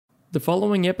The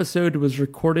following episode was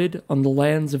recorded on the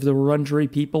lands of the Wurundjeri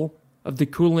people of the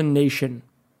Kulin Nation.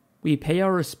 We pay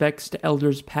our respects to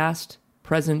elders past,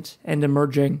 present, and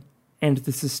emerging, and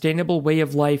the sustainable way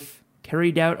of life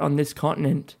carried out on this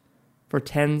continent for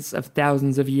tens of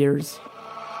thousands of years.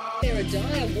 There are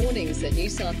dire warnings that New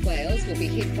South Wales will be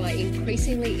hit by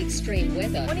increasingly extreme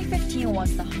weather. 2015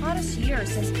 was the hottest year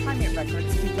since climate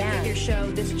records began. Your show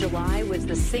this July was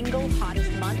the single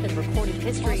hottest month in recorded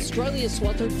history. Australia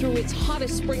sweltered through its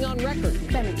hottest spring on record.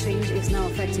 Climate change is now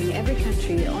affecting every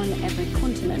country on every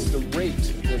continent. It's the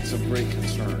rate that's of great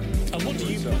concern. And what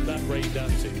do you put that rate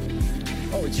down to?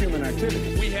 Oh, it's human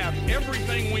activity. We have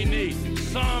everything we need.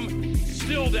 Some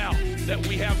still doubt that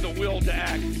we have the will to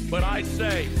act, but I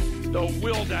say the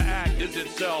will to act is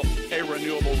itself a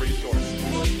renewable resource.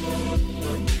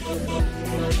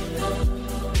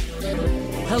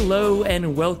 Hello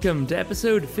and welcome to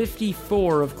episode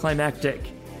 54 of Climactic,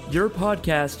 your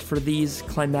podcast for these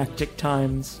climactic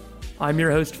times. I'm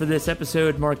your host for this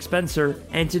episode, Mark Spencer,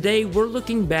 and today we're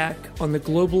looking back on the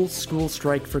global school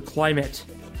strike for climate,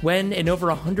 when in over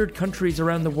 100 countries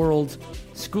around the world,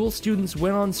 school students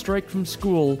went on strike from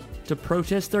school to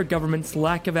protest their government's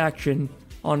lack of action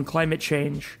on climate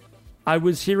change. I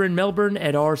was here in Melbourne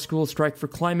at our school strike for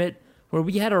climate, where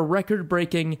we had a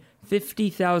record-breaking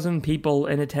 50,000 people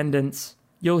in attendance.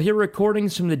 You'll hear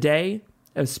recordings from the day,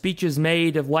 of speeches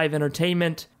made, of live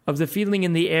entertainment, of the feeling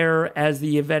in the air as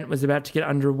the event was about to get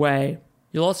underway.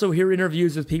 You'll also hear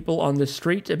interviews with people on the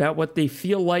street about what they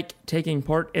feel like taking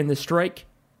part in the strike,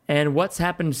 and what's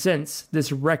happened since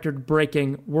this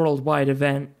record-breaking worldwide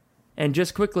event. And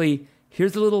just quickly,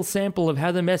 here's a little sample of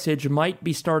how the message might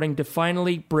be starting to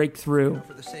finally break through.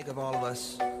 For the sake of all of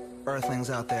us earthlings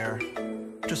out there,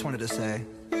 just wanted to say,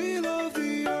 we love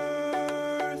the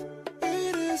earth,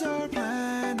 it is our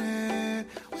planet.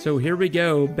 So here we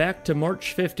go, back to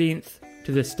March 15th,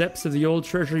 to the steps of the old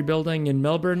Treasury building in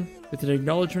Melbourne, with an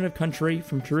acknowledgement of country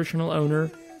from traditional owner,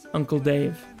 Uncle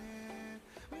Dave.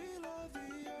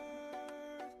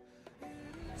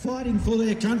 Fighting for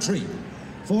their country,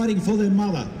 fighting for their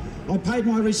mother. I paid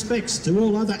my respects to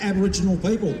all other Aboriginal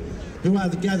people who are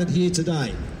gathered here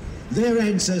today, their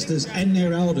ancestors and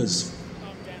their elders.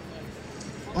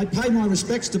 I pay my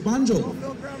respects to Bunjil,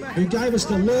 who gave us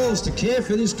the laws to care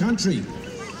for this country,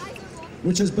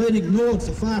 which has been ignored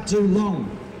for far too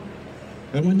long.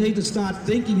 And we need to start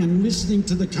thinking and listening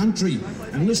to the country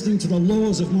and listening to the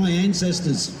laws of my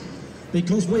ancestors,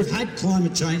 because we've had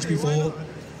climate change before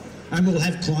and we'll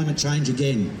have climate change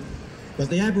again. But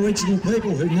the Aboriginal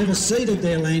people who never ceded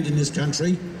their land in this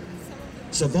country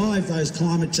survived those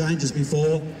climate changes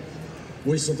before.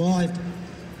 We survived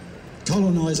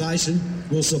colonisation,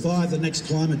 we'll survive the next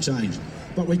climate change.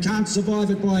 But we can't survive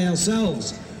it by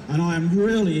ourselves. And I am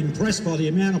really impressed by the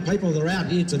amount of people that are out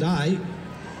here today.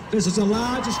 This is the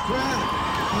largest crowd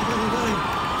I've ever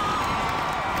been.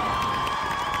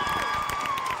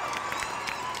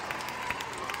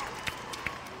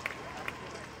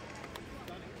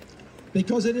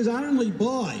 Because it is only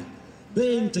by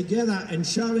being together and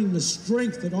showing the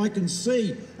strength that I can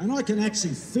see and I can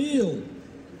actually feel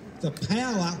the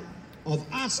power of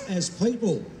us as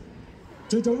people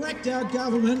to direct our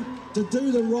government to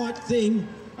do the right thing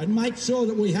and make sure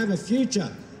that we have a future,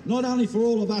 not only for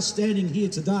all of us standing here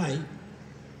today,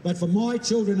 but for my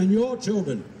children and your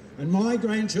children and my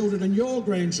grandchildren and your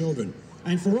grandchildren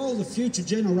and for all the future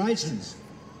generations,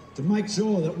 to make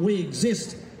sure that we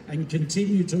exist and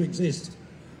continue to exist.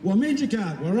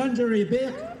 Waminjika, Wurundjeri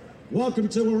Beek, welcome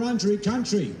to Wurundjeri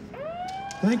country.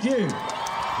 Thank you.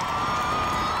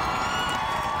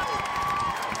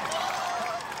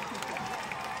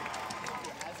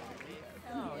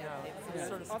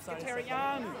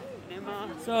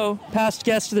 So, past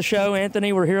guest of the show,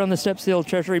 Anthony, we're here on the steps of the old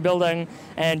Treasury building,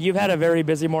 and you've had a very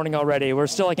busy morning already. We're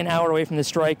still like an hour away from the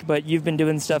strike, but you've been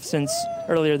doing stuff since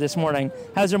earlier this morning.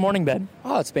 How's your morning been?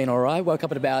 Oh, it's been all right. Woke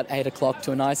up at about 8 o'clock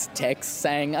to a nice text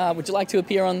saying, would you like to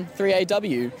appear on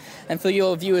 3AW? And for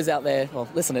your viewers out there, well,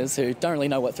 listeners who don't really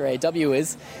know what 3AW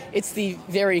is, it's the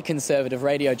very conservative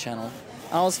radio channel.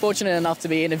 I was fortunate enough to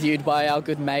be interviewed by our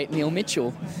good mate Neil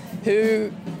Mitchell,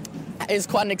 who is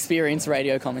quite an experienced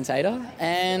radio commentator,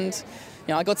 and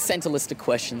I got sent a list of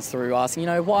questions through asking,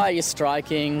 why are you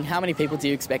striking? How many people do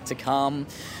you expect to come?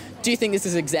 Do you think this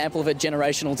is an example of a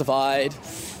generational divide?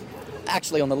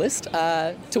 Actually on the list,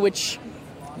 to which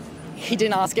he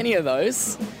didn't ask any of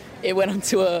those. It went on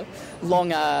to a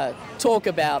long talk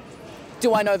about,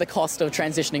 do I know the cost of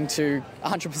transitioning to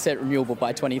 100% renewable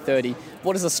by 2030?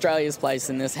 What is Australia's place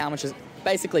in this? How much is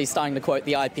basically starting to quote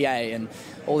the IPA and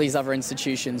all these other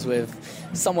institutions with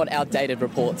somewhat outdated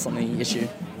reports on the issue.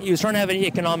 he was trying to have an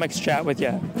economics chat with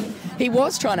you. He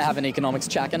was trying to have an economics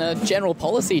chat and a general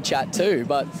policy chat too,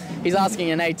 but he's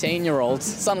asking an 18-year-old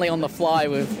suddenly on the fly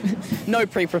with no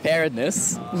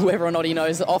pre-preparedness, whether or not he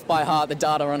knows off by heart the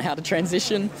data on how to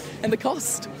transition and the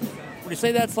cost. Would you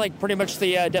say that's like pretty much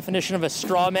the definition of a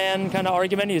straw man kind of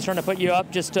argument? He's trying to put you up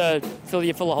just to fill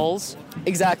you full of holes?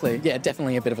 Exactly. Yeah,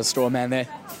 definitely a bit of a straw man there.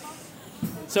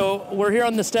 So we're here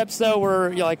on the steps, though.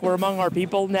 We're among our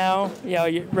people now,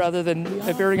 rather than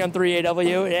appearing on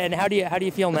 3AW. And how do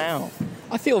you feel now?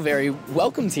 I feel very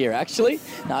welcomed here, actually.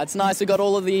 No, it's nice. We've got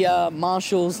all of the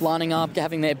marshals lining up,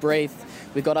 having their brief.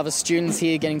 We've got other students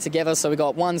here getting together, so we've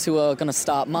got ones who are going to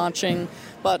start marching.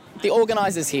 But the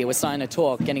organisers here, we're starting to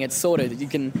talk, getting it sorted.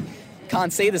 You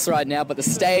can't see this right now, but the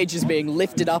stage is being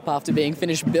lifted up after being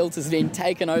finished built, is being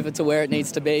taken over to where it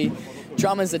needs to be.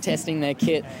 Drummers are testing their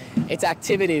kit. It's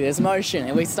activity, there's motion,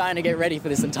 and we're starting to get ready for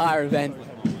this entire event.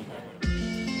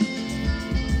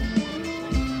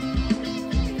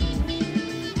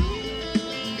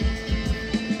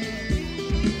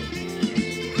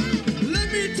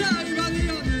 Let me tell you about the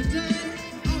other day.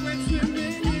 I went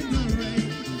swimming in the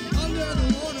rain, under the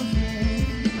waterfall.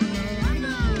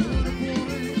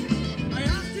 I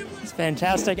asked him. It's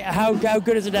fantastic. How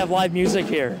good is it to have live music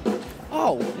here?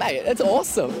 Oh, mate, that's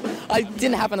awesome. It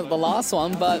didn't happen at the last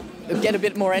one, but get a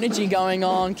bit more energy going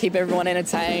on, keep everyone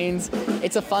entertained.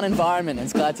 It's a fun environment, and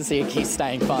it's glad to see it keep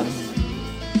staying fun.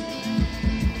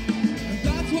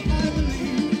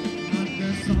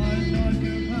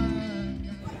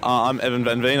 I'm Evan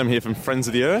Van Veen. I'm here from Friends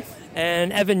of the Earth.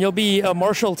 And Evan, you'll be a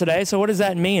marshal today, so what does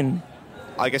that mean?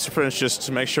 I guess pretty much just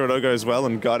to make sure it all goes well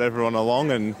and guide everyone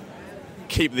along and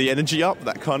keep the energy up,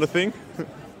 that kind of thing.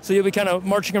 So you'll be kind of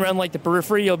marching around like the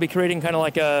periphery. You'll be creating kind of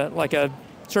like a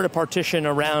sort of partition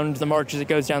around the march as it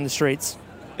goes down the streets.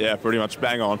 Yeah, pretty much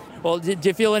bang on. Well, do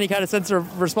you feel any kind of sense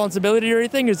of responsibility or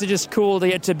anything? Or is it just cool to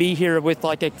get to be here with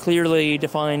like a clearly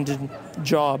defined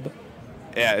job?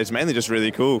 Yeah, it's mainly just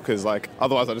really cool because like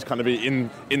otherwise I'd just kind of be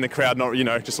in the crowd, not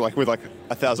just like with like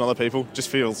 1,000 other people. Just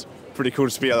feels pretty cool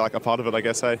to be like a part of it, I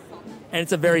guess. Hey. And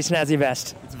it's a very snazzy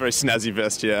vest. It's a very snazzy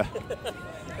vest, yeah.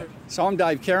 So I'm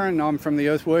Dave Kerrin, I'm from the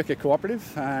Earthworker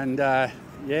Cooperative, and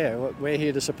we're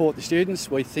here to support the students.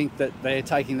 We think that they're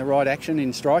taking the right action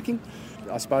in striking.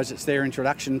 I suppose it's their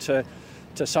introduction to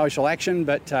social action,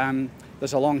 but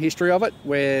there's a long history of it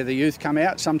where the youth come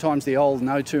out. Sometimes the old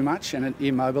know too much and it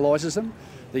immobilises them.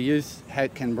 The youth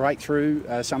can break through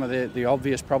some of the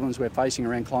obvious problems we're facing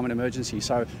around climate emergency.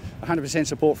 So 100%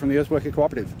 support from the Earthworker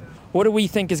Cooperative. What do we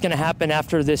think is going to happen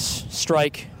after this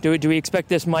strike? Do we expect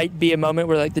this might be a moment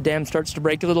where like the dam starts to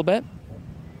break a little bit?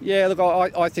 Yeah, look,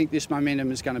 I think this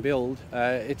momentum is going to build.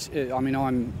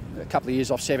 I'm a couple of years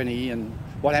off 70, and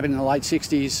what happened in the late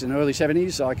 60s and early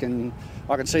 70s, I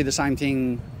can see the same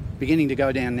thing beginning to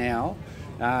go down now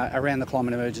around the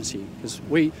climate emergency. Because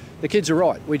the kids are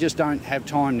right, we just don't have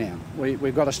time now.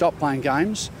 We've got to stop playing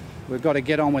games. We've got to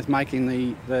get on with making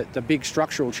the big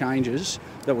structural changes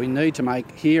that we need to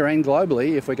make here and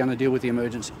globally if we're going to deal with the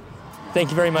emergency. Thank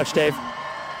you very much, Dave.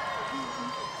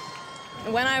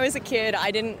 When I was a kid,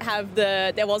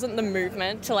 there wasn't the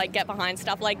movement to like get behind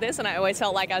stuff like this, and I always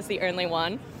felt like I was the only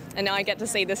one. And now I get to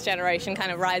see this generation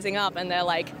kind of rising up, and they're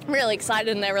like really excited,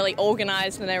 and they're really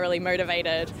organised, and they're really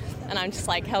motivated. And I'm just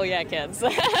like, hell yeah, kids.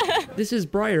 This is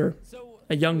Briar,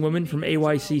 a young woman from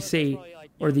AYCC,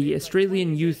 or the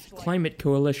Australian Youth Climate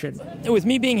Coalition. With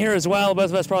me being here as well, both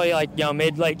of us probably like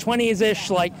mid-late 20s-ish,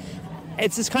 like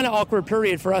it's this kind of awkward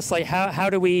period for us. Like how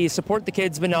do we support the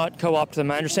kids but not co-opt them?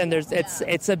 I understand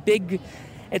it's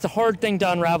a hard thing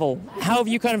to unravel. How have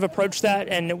you kind of approached that,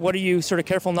 and what are you sort of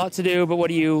careful not to do, but what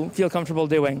do you feel comfortable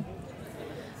doing?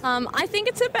 I think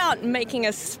it's about making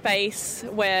a space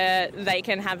where they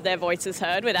can have their voices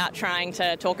heard without trying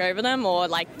to talk over them or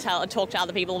like talk to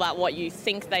other people about what you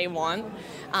think they want.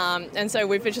 And so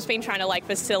we've just been trying to like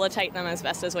facilitate them as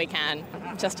best as we can,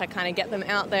 just to kind of get them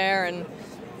out there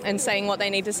and saying what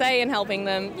they need to say and helping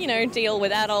them, deal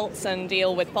with adults and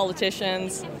deal with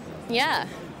politicians. Yeah.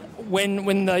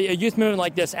 When a youth movement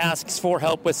like this asks for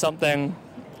help with something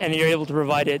and you're able to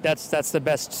provide it, that's the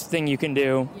best thing you can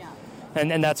do. Yeah.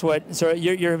 And that's what, so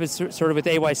you're sort of with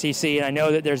AYCC, and I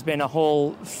know that there's been a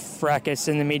whole fracas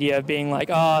in the media being like,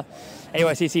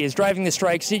 AYCC is driving the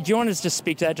strikes. Do you want to just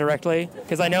speak to that directly?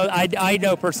 Because I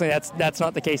know personally that's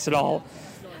not the case at all.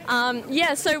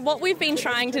 So what we've been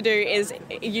trying to do is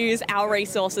use our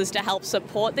resources to help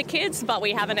support the kids, but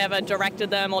we haven't ever directed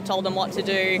them or told them what to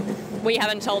do. We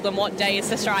haven't told them what days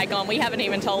to strike on. We haven't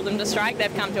even told them to strike.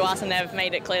 They've come to us and they've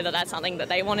made it clear that that's something that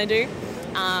they want to do.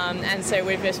 And so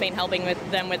we've just been helping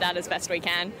them with that as best we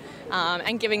can,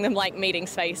 and giving them like meeting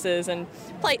spaces and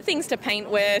things to paint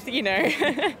with, you know.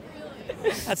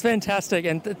 That's fantastic,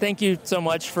 and thank you so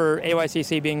much for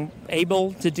AYCC being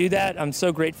able to do that. I'm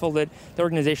so grateful that the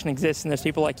organization exists and there's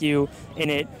people like you in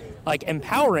it, like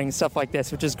empowering stuff like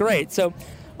this, which is great. So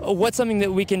what's something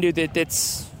that we can do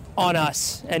that's on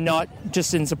us and not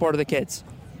just in support of the kids?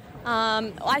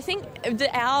 I think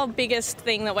our biggest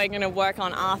thing that we're going to work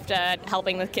on after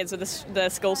helping the kids with the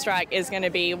school strike is going to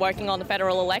be working on the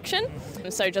federal election.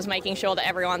 So just making sure that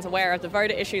everyone's aware of the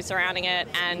voter issues surrounding it,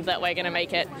 and that we're going to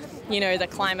make it, you know, the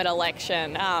climate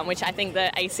election, which I think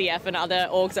the ACF and other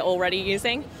orgs are already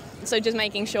using. So just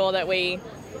making sure that we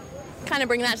kind of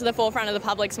bring that to the forefront of the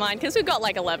public's mind, because we've got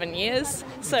like 11 years,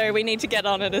 so we need to get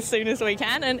on it as soon as we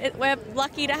can, and we're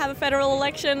lucky to have a federal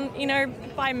election, you know,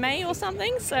 by May or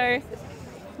something, so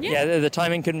yeah, the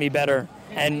timing couldn't be better.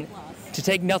 And to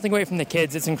take nothing away from the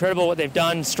kids, it's incredible what they've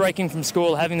done, striking from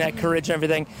school, having that courage and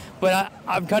everything, but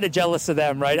I'm kind of jealous of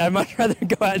them, right? I'd much rather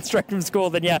go out and strike from school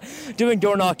than doing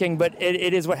door knocking, but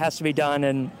it is what has to be done,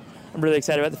 and I'm really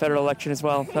excited about the federal election as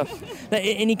well. So,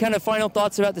 any kind of final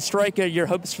thoughts about the strike, or your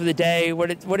hopes for the day, what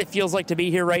it feels like to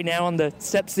be here right now on the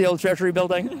steps of the old Treasury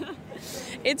building?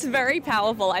 It's very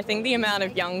powerful. I think the amount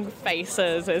of young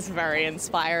faces is very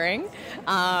inspiring,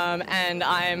 and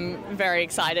I'm very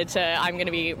excited I'm going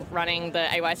to be running the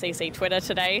AYCC Twitter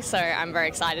today, so I'm very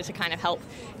excited to kind of help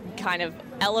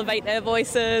elevate their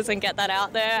voices and get that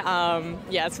out there.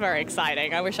 It's very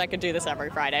exciting. I wish I could do this every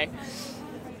Friday.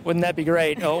 Wouldn't that be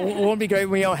great? Oh, it won't be great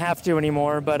when we don't have to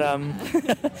anymore, but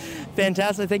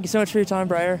fantastic. Thank you so much for your time,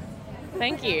 Briar.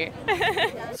 Thank you.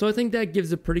 So I think that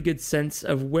gives a pretty good sense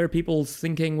of where people's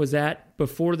thinking was at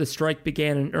before the strike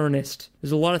began in earnest.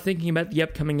 There's a lot of thinking about the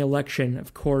upcoming election,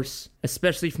 of course,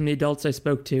 especially from the adults I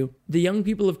spoke to. The young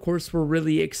people, of course, were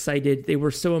really excited. They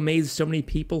were so amazed so many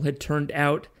people had turned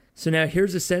out. So now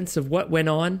here's a sense of what went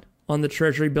on the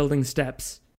Treasury building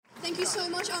steps. Thank you so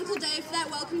much, Uncle Dave, for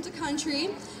that welcome to country.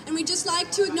 And we'd just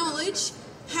like to acknowledge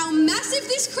how massive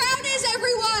this crowd is,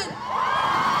 everyone!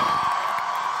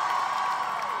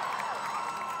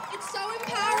 It's so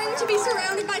empowering to be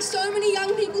surrounded by so many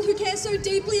young people who care so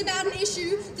deeply about an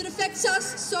issue that affects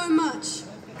us so much.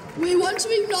 We want to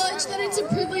acknowledge that it's a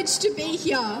privilege to be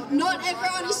here. Not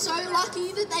everyone is so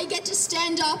lucky that they get to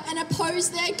stand up and oppose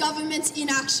their government's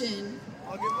inaction.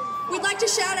 We'd like to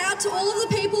shout out to all of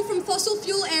the people from fossil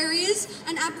fuel areas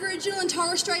and Aboriginal and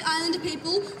Torres Strait Islander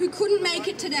people who couldn't make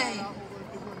it today.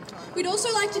 We'd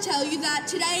also like to tell you that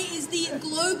today is the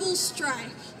global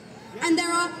strike, and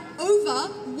there are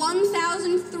over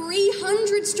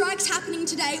 1,300 strikes happening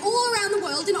today all around the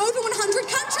world in over 100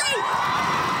 countries.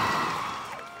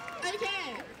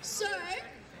 Okay, so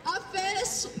our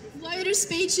first load of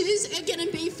speeches are going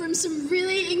to be from some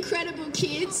really incredible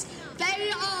kids.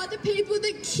 They are the people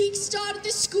that kick-started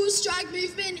the school strike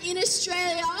movement in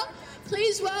Australia.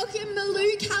 Please welcome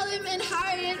Malou, Callum and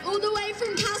Harriet all the way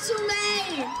from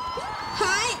Castlemaine.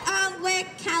 Hi, we're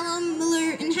Callum,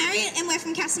 Malou and Harriet, and we're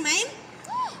from Castlemaine.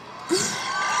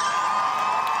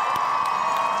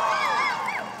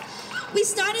 We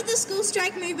started the school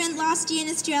strike movement last year in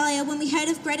Australia when we heard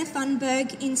of Greta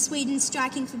Thunberg in Sweden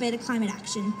striking for better climate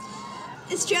action.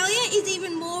 Australia is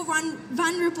even more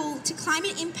vulnerable to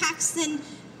climate impacts than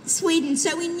Sweden,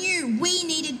 so we knew we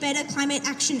needed better climate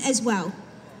action as well.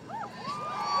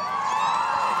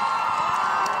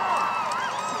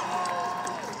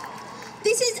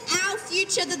 This is our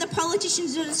future that the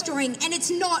politicians are destroying, and it's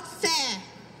not fair.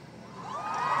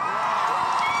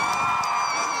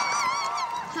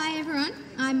 Hi everyone,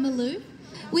 I'm Malou.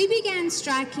 We began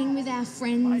striking with our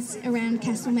friends around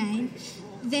Castlemaine.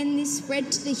 Then this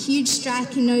spread to the huge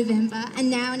strike in November, and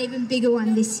now an even bigger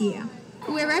one this year.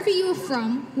 Wherever you are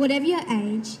from, whatever your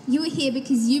age, you are here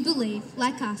because you believe,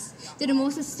 like us, that a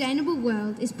more sustainable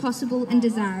world is possible and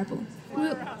desirable.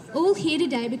 We're all here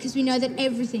today because we know that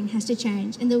everything has to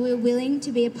change and that we're willing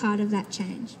to be a part of that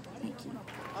change. Thank you.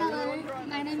 Hello,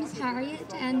 my name is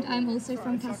Harriet and I'm also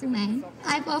from Castlemaine.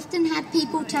 I've often had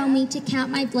people tell me to count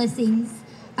my blessings,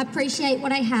 appreciate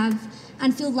what I have,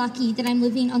 and feel lucky that I'm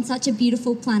living on such a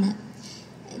beautiful planet.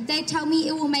 They tell me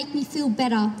it will make me feel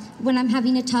better when I'm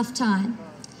having a tough time.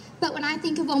 But when I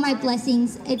think of all my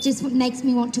blessings, it just makes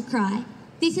me want to cry.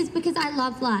 This is because I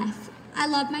love life. I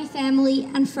love my family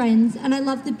and friends, and I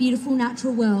love the beautiful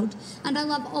natural world, and I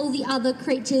love all the other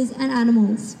creatures and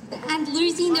animals. And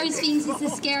losing those things is the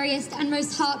scariest and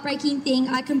most heartbreaking thing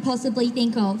I can possibly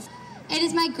think of. It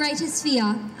is my greatest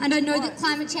fear, and I know that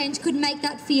climate change could make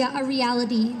that fear a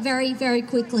reality very, very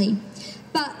quickly.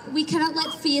 But we cannot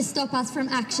let fear stop us from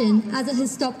action, as it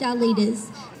has stopped our leaders.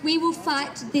 We will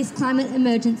fight this climate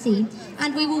emergency,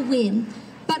 and we will win,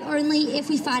 but only if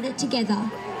we fight it together.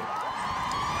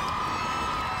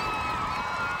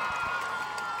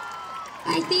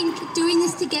 I think doing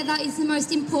this together is the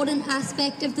most important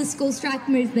aspect of the school strike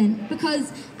movement,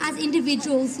 because as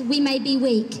individuals we may be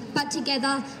weak, but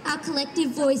together our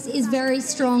collective voice is very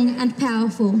strong and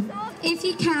powerful. If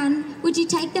you can, would you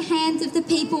take the hands of the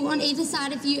people on either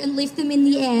side of you and lift them in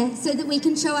the air so that we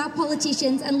can show our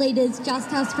politicians and leaders just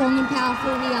how strong and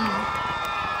powerful we are?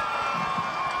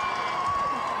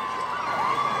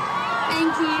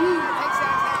 Thank you.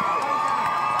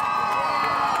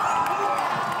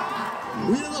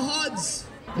 We are the Hods.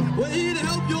 We're here to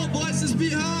help your voices be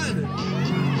heard.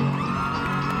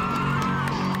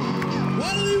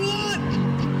 What do we want?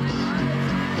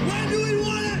 When do we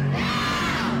want it?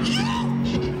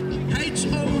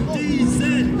 H-O-D-Z.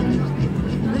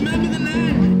 Remember the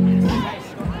name.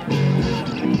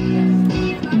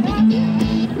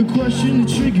 The question that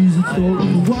triggers a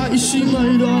thought. Why is she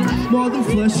laid on more than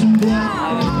flesh and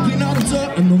blood? Clean out the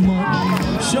dirt and the mud.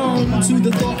 Shown to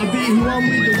the thought of being one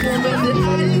with the woman that I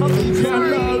love.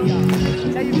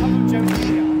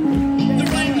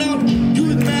 There ain't no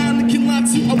good man that can lie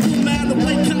to a woman that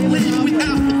they can't live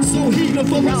without. So healing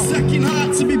for a second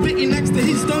heart to be beaten next to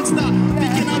his. Don't stop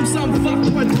thinking I'm some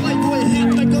fuckboy playboy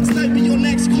hit. Make up stay be your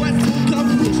next quest to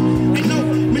accomplish. Ain't no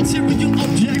material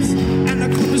objects and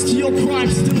accomplish to your crime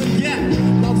still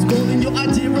again. Love's more than your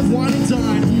idea of one and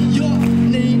dime. Your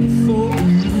need for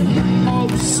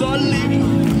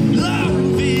obsolete.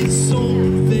 Love is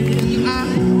something I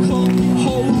can't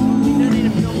hold.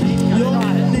 Your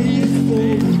need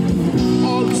for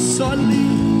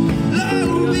obsolete.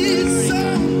 Love is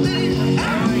something I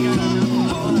can't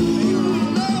hold.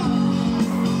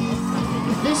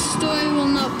 This story will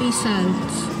not be sad.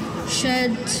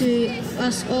 Shared to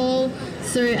us all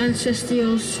through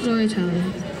ancestral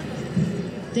storytelling.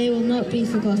 They will not be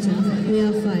forgotten. We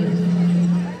are fighting.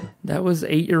 That was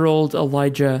 8-year-old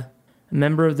Elijah, a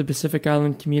member of the Pacific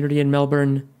Island community in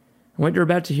Melbourne. And what you're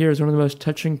about to hear is one of the most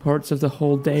touching parts of the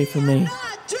whole day for me.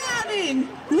 Drowning!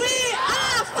 We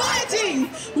are fighting!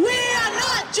 We are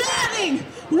not drowning!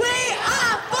 We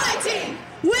are fighting!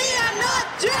 We are not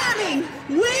drowning!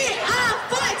 We are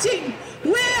fighting!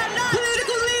 We are not...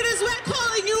 Political leaders, we're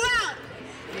calling you out!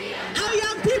 Our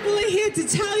young people are here to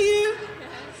tell you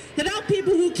that our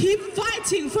people will keep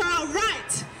fighting for our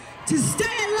right to stay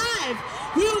alive.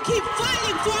 We will keep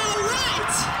fighting for our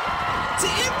right to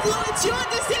influence your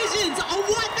decisions on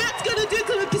what that's going to do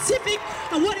to the Pacific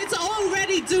and what it's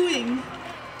already doing.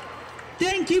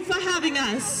 Thank you for having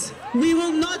us. We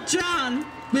will not drown.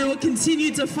 We will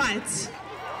continue to fight.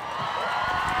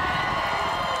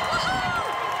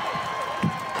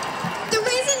 The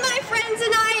reason my friends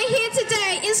and I are here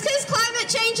today is because climate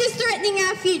change is threatening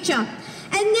our future.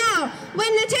 And now, when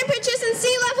the temperatures and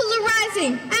sea levels are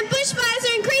rising and bushfires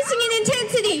are increasing in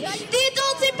intensity, the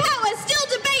adults in power still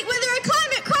debate whether a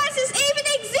climate crisis even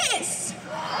exists.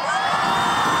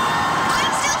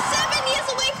 I'm still 7 years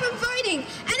away from voting,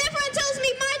 and everyone tells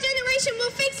me my generation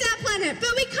will fix our planet,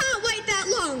 but we can't wait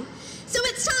that long. So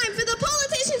it's time for the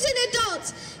politicians and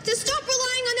adults to stop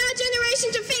relying on our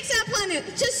generation to fix our planet,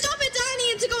 to stop it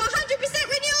dying and to go 100%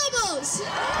 renewables.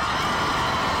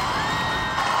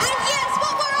 And yes,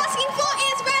 what we're asking for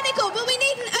is radical, but we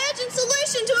need an urgent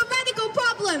solution to a radical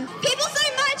problem. People say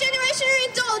my generation are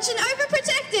indulged and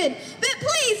overprotected, but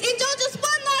please indulge us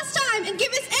one last time and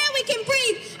give us air we can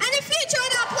breathe and a future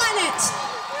on our planet.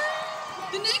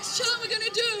 The next chant we're going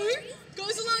to do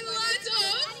goes along the lines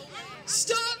of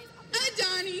Stop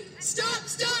Adani, Stop,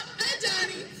 Stop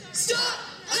Adani, Stop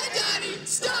Adani,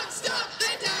 Stop, Stop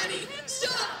Adani,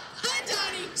 Stop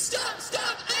Adani, Stop,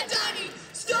 Stop Adani,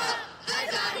 Stop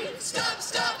Adani, Stop,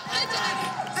 Stop Adani.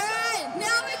 Alright,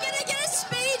 now we're going to get a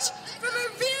speech from a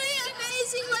really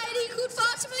amazing lady called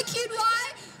Fatima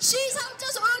Kidwai. She's helped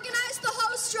us organise the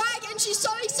whole strike and she's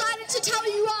so excited to tell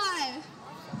you why.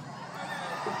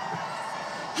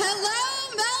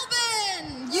 Hello,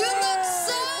 Melbourne! You look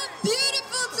so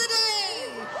beautiful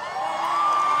today!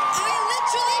 I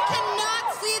literally cannot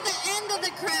see the end of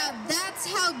the crowd. That's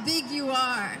how big you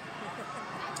are.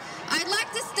 I'd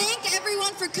like to thank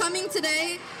everyone for coming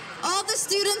today, all the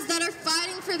students that are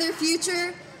fighting for their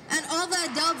future, and all the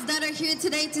adults that are here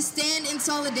today to stand in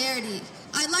solidarity.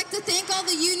 I'd like to thank all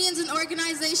the unions and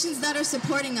organizations that are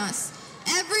supporting us.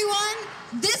 Everyone,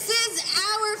 this is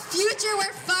our future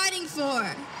we're fighting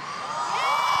for.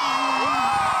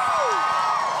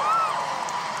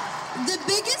 The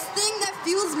biggest thing that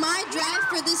fuels my drive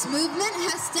for this movement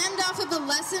has stemmed off of a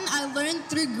lesson I learned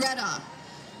through Greta.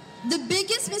 The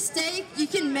biggest mistake you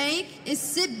can make is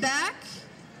sit back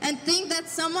and think that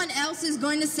someone else is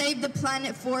going to save the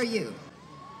planet for you.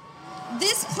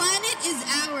 This planet is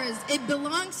ours. It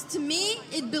belongs to me,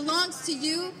 it belongs to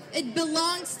you, it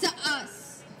belongs to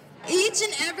us. Each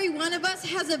and every one of us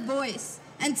has a voice,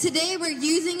 and today we're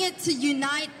using it to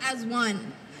unite as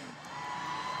one.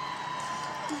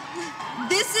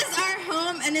 This is our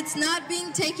home, and it's not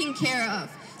being taken care of.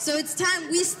 So it's time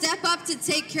we step up to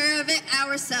take care of it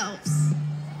ourselves.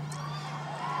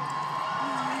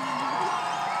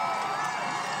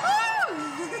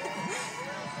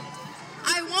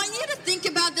 I want you to think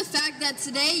about the fact that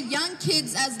today, young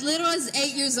kids as little as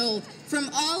 8 years old from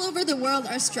all over the world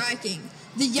are striking.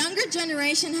 The younger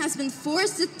generation has been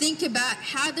forced to think about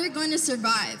how they're going to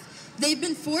survive. They've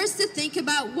been forced to think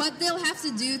about what they'll have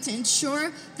to do to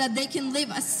ensure that they can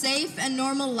live a safe and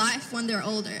normal life when they're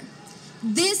older.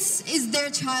 This is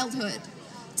their childhood.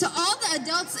 To all the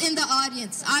adults in the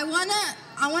audience, I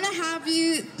wanna have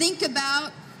you think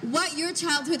about what your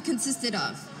childhood consisted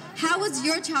of. How was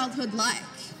your childhood like?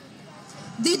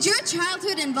 Did your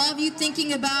childhood involve you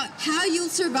thinking about how you'll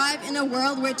survive in a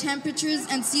world where temperatures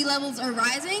and sea levels are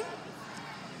rising?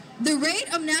 The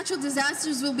rate of natural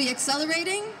disasters will be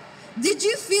accelerating. Did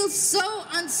you feel so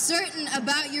uncertain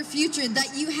about your future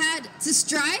that you had to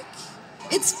strike?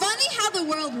 It's funny how the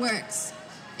world works.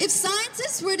 If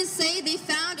scientists were to say they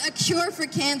found a cure for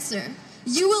cancer,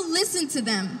 you will listen to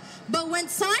them. But when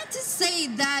scientists say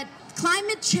that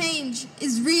climate change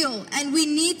is real and we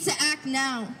need to act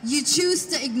now, you choose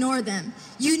to ignore them.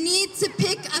 You need to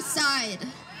pick a side.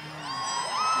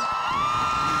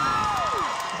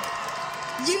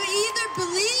 You either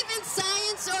believe in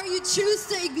science or you choose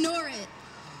to ignore it.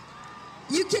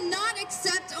 You cannot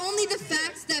accept only the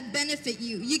facts that benefit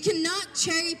you. You cannot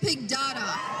cherry pick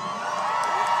data.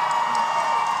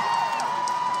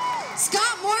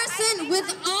 Scott Morrison,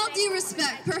 with all due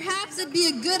respect, perhaps it'd be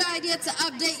a good idea to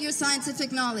update your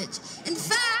scientific knowledge. In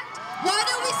fact, why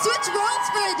don't we switch roles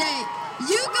for a day?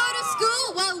 You go to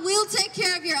school while we'll take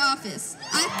care of your office.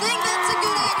 I think that's a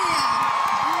good idea.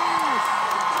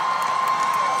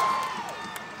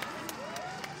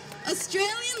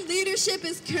 Australian leadership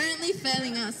is currently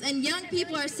failing us, and young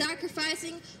people are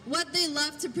sacrificing what they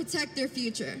love to protect their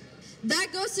future.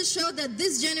 That goes to show that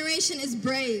this generation is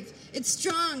brave, it's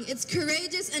strong, it's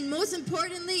courageous, and most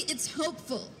importantly, it's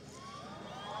hopeful.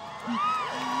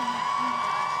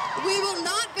 We will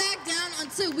not back down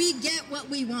until we get what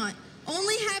we want.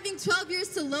 Only having 12 years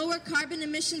to lower carbon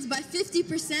emissions by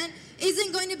 50%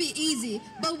 isn't going to be easy,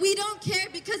 but we don't care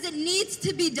because it needs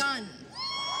to be done.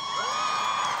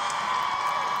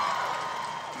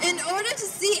 In order to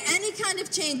see any kind of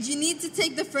change, you need to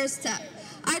take the first step.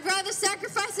 I'd rather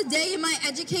sacrifice a day in my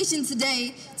education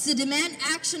today to demand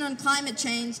action on climate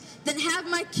change than have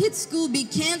my kids' school be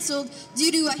canceled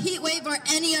due to a heat wave or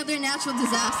any other natural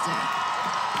disaster.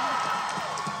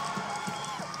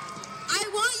 I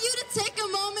want you to take a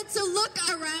moment to look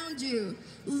around you.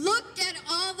 Look at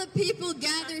all the people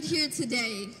gathered here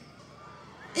today.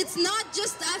 It's not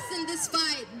just us in this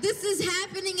fight. This is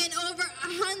happening in over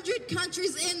 100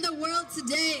 countries in the world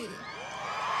today.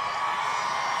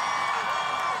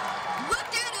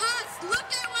 Look at us. Look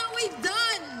at what we've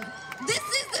done. This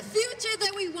is the future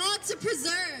that we want to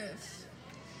preserve.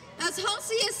 As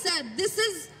Halsey has said, this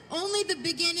is only the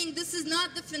beginning. This is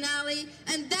not the finale.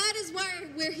 And that is why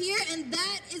we're here, and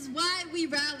that is why we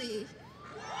rally.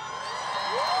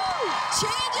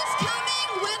 Change is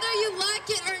coming whether you like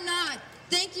it or not.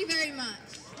 Thank you very much.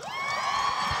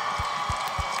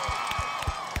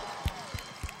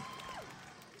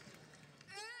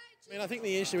 I mean, I think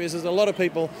the issue is a lot of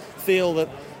people feel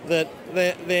that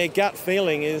their gut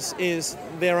feeling is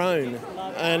their own.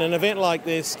 And an event like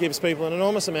this gives people an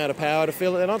enormous amount of power to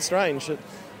feel that they're not strange,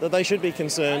 that they should be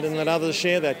concerned and that others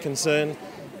share that concern,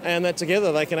 and that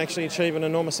together they can actually achieve an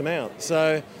enormous amount.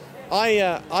 So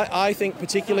I think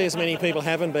particularly as many people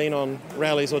haven't been on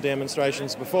rallies or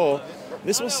demonstrations before,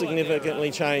 this will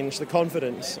significantly change the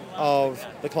confidence of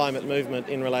the climate movement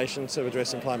in relation to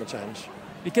addressing climate change.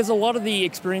 Because a lot of the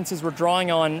experiences we're drawing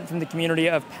on from the community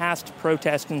of past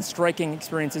protest and striking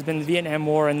experience has been the Vietnam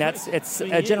War, and it's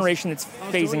a generation that's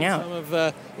phasing out.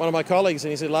 One of my colleagues, and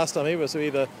he said last time it was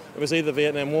either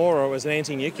Vietnam War or it was an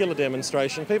anti-nuclear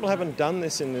demonstration. People haven't done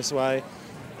this in this way.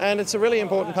 And it's a really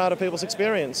important part of people's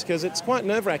experience because it's quite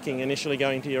nerve-wracking initially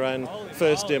going to your own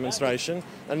first demonstration,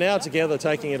 and now together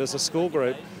taking it as a school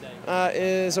group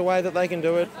is a way that they can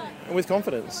do it with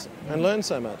confidence and learn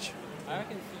so much.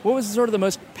 What was sort of the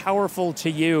most powerful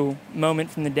to you moment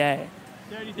from the day?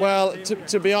 Well,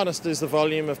 to be honest, is the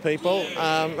volume of people.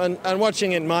 And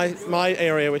watching in my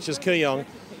area, which is Kooyong,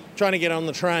 trying to get on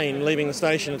the train leaving the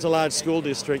station. It's a large school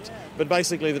district, but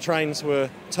basically the trains were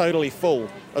totally full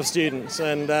of students,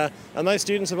 and those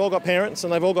students have all got parents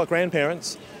and they've all got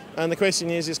grandparents. And the question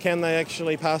is can they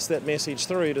actually pass that message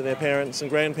through to their parents and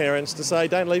grandparents to say,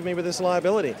 don't leave me with this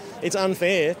liability? It's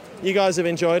unfair. You guys have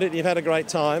enjoyed it. You've had a great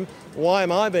time. Why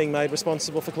am I being made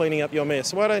responsible for cleaning up your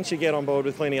mess? Why don't you get on board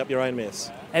with cleaning up your own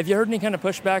mess? Have you heard any kind of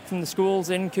pushback from the schools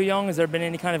in Kooyong? Has there been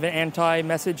any kind of an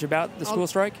anti-message about the school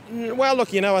strike? Well,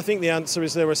 look, I think the answer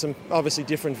is there were some obviously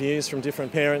different views from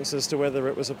different parents as to whether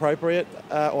it was appropriate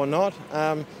or not.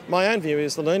 My own view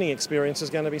is the learning experience is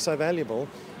going to be so valuable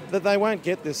that they won't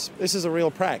get this. This is a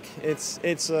real prac.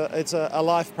 It's a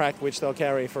life prac which they'll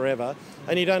carry forever,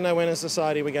 and you don't know when as a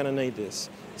society we're going to need this.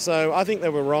 So I think they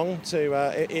were wrong to,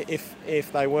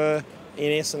 if they were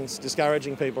in essence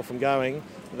discouraging people from going,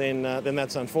 then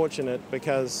that's unfortunate,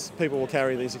 because people will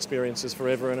carry these experiences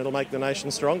forever, and it'll make the nation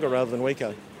stronger rather than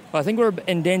weaker. Well, I think we're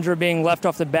in danger of being left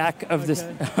off the back of this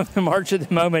of the march at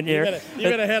the moment here. You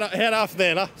better head off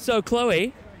then. Huh? So,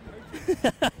 Chloe,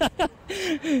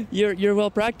 you're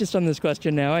well practiced on this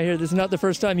question now. I hear this is not the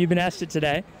first time you've been asked it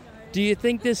today. Do you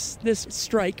think this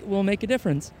strike will make a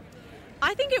difference?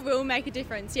 I think it will make a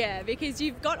difference, yeah, because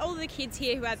you've got all the kids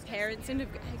here who have parents and have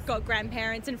got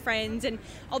grandparents and friends, and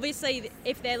obviously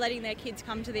if they're letting their kids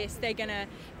come to this, they're going to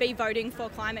be voting for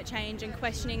climate change and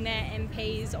questioning their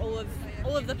MPs, all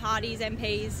of the parties'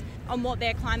 MPs, on what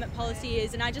their climate policy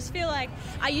is. And I just feel like,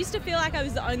 I used to feel like I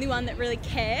was the only one that really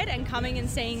cared, and coming and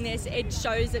seeing this, it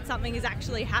shows that something is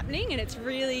actually happening, and it's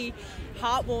really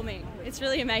heartwarming. It's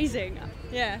really amazing,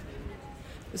 yeah.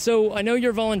 So I know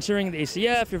you're volunteering at the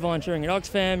ACF, you're volunteering at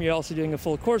Oxfam, you're also doing a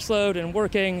full course load and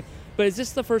working, but is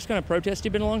this the first kind of protest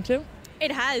you've been along to?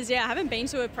 It has, yeah. I haven't been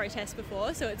to a protest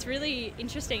before, so it's really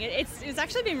interesting. It's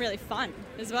actually been really fun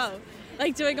as well,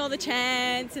 like doing all the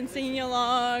chants and singing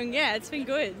along. Yeah, it's been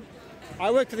good. I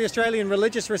work for the Australian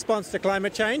Religious Response to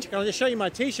Climate Change. I'll just show you my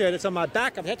T-shirt. It's on my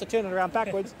back. I've had to turn it around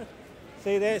backwards.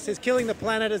 See there, it says "Killing the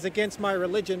planet is against my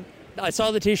religion." I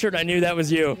saw the T-shirt, I knew that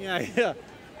was you. Yeah.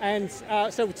 And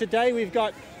so today we've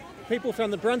got people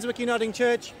from the Brunswick Uniting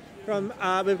Church, we've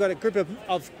got a group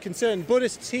of concerned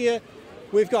Buddhists here.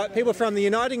 We've got people from the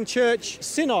Uniting Church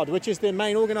Synod, which is the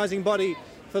main organising body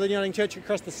for the Uniting Church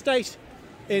across the state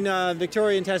in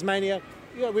Victoria and Tasmania.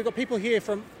 Yeah, we've got people here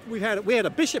we had a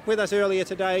bishop with us earlier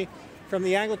today from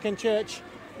the Anglican Church,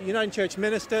 Uniting Church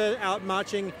minister out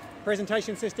marching,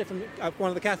 presentation sister from one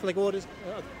of the Catholic orders,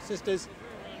 sisters.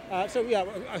 So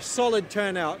a solid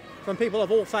turnout from people of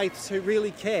all faiths who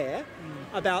really care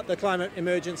about the climate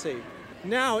emergency.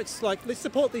 Now it's like, let's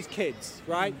support these kids,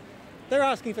 right? They're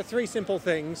asking for three simple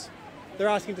things. They're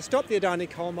asking to stop the Adani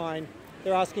coal mine.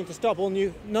 They're asking to stop no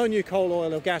new coal,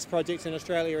 oil or gas projects in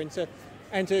Australia,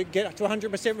 and to get to 100%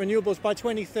 renewables by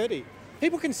 2030.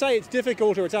 People can say it's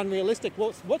difficult or it's unrealistic.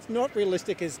 What's not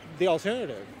realistic is the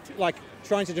alternative, like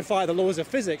trying to defy the laws of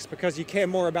physics because you care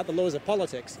more about the laws of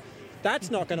politics.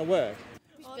 That's not going to work.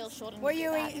 Were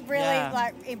you really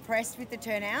impressed with the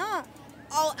turnout?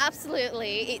 Oh,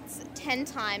 absolutely. It's 10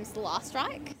 times the last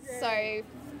strike. So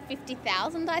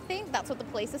 50,000, I think. That's what the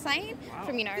police are saying. Wow.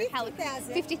 From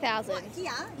 50,000. 50,000.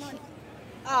 Here?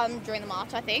 During the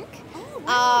march, I think. Oh,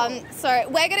 wow. So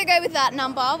we're going to go with that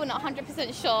number. We're not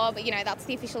 100% sure, but that's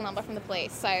the official number from the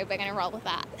police. So we're going to roll with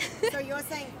that. So you're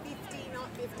saying 50, not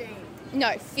 15?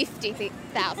 No,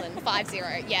 50,000. 50.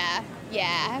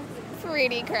 Yeah.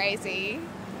 Pretty crazy.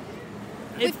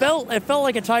 It felt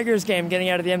like a Tigers game getting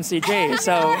out of the MCG.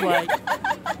 So wow.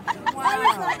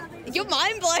 You're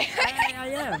mind blowing. I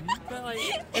am. But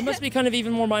it must be kind of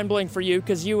even more mind blowing for you,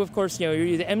 because you, of course,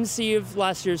 you're the MC of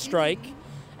last year's strike,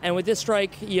 and with this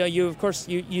strike, you of course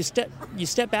you step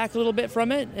back a little bit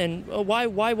from it. And why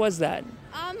was that?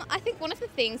 I think one of the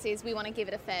things is we want to give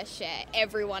it a fair share.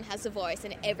 Everyone has a voice,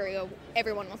 and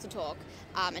everyone wants to talk,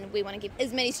 and we want to give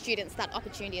as many students that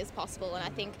opportunity as possible. And I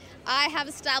think I have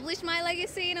established my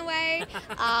legacy in a way.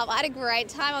 I had a great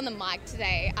time on the mic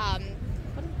today.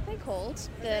 What are they called?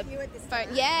 The phone.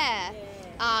 Yeah.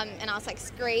 And I was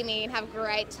screaming and have a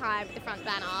great time at the front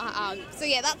banner. So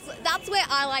yeah, that's where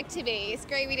I like to be,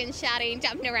 screaming and shouting,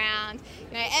 jumping around.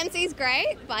 MC's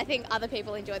great, but I think other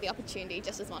people enjoy the opportunity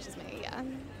just as much as me. Yeah.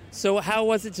 So how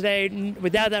was it today,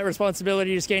 without that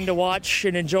responsibility, just getting to watch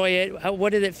and enjoy it?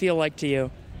 What did it feel like to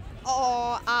you?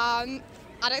 I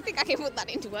don't think I can put that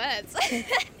into words.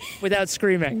 Without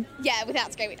screaming? Yeah,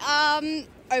 without screaming.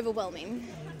 Overwhelming.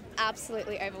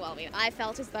 Absolutely overwhelming. I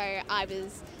felt as though I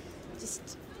was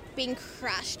just being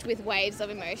crushed with waves of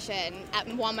emotion. At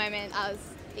one moment I was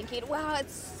thinking, wow,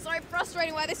 it's so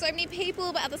frustrating why there's so many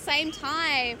people, but at the same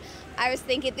time, I was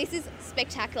thinking, this is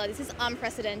spectacular, this is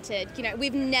unprecedented. You know,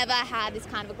 we've never had this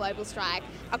kind of a global strike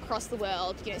across the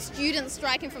world, you know, students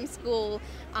striking from school,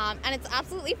 and it's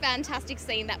absolutely fantastic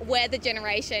seeing that we're the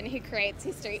generation who creates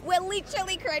history. We're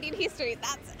literally creating history.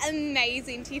 That's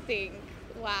amazing to think.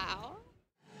 Wow.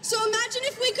 So imagine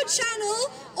if we could channel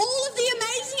all of the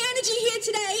amazing energy here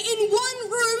today in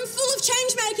one room full of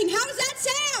change making. How does that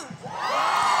sound?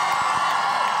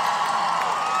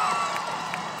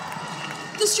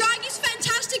 The strike is a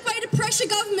fantastic way to pressure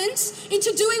governments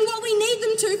into doing what we need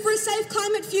them to for a safe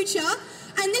climate future.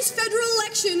 And this federal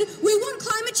election, we want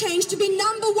climate change to be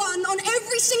number one on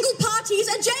every single party's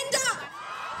agenda.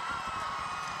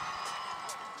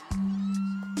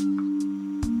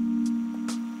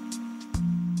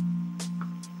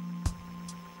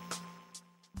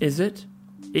 Is it?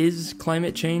 Is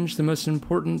climate change the most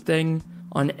important thing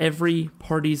on every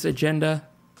party's agenda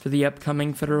for the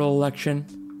upcoming federal election?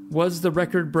 Was the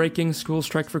record-breaking school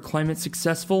strike for climate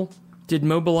successful? Did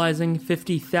mobilizing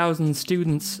 50,000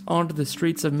 students onto the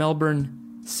streets of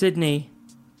Melbourne, Sydney,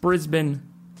 Brisbane,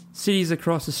 cities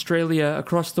across Australia,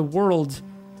 across the world,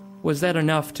 was that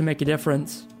enough to make a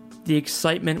difference? The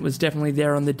excitement was definitely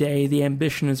there on the day, the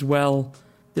ambition as well.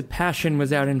 The passion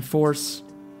was out in force.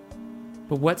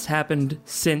 But what's happened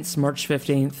since March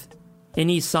 15th?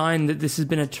 Any sign that this has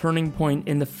been a turning point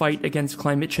in the fight against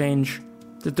climate change?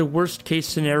 That the worst case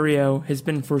scenario has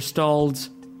been forestalled,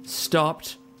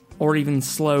 stopped, or even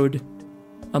slowed?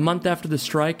 A month after the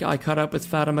strike, I caught up with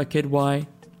Fatima Kidwai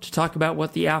to talk about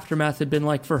what the aftermath had been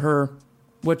like for her,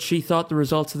 what she thought the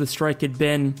results of the strike had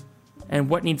been, and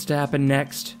what needs to happen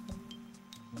next.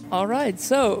 All right,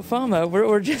 so Fama,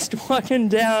 we're just walking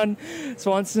down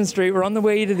Swanston Street. We're on the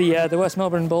way to the West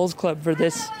Melbourne Bowls Club for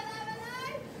this.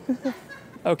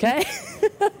 Okay.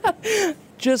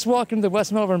 Just walking to the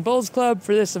West Melbourne Bowls Club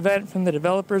for this event from the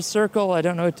Developers Circle. I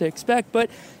don't know what to expect, but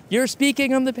you're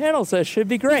speaking on the panel, so it should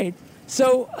be great.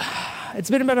 So it's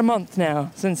been about a month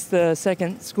now since the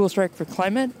second school strike for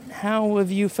climate. How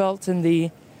have you felt in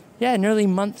the, nearly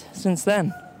month since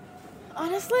then?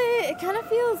 Honestly, it kind of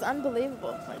feels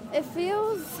unbelievable. It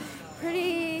feels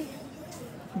pretty...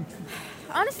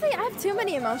 Honestly, I have too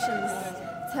many emotions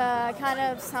to kind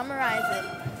of summarize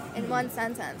it in one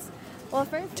sentence. Well,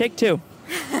 first... Take two.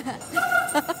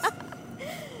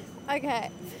 Okay.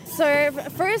 So,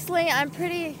 firstly, I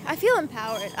feel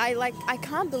empowered. I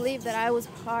can't believe that I was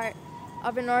part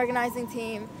of an organizing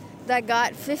team that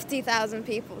got 50,000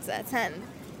 people to attend.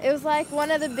 It was like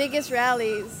one of the biggest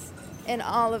rallies in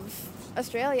all of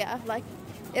Australia. Like,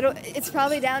 it's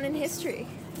probably down in history.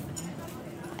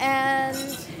 And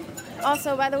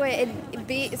also, by the way, it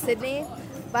beat Sydney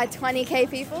by 20k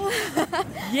people.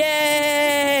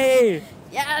 Yay!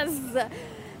 Yes!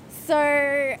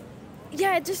 So,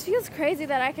 yeah, it just feels crazy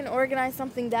that I can organize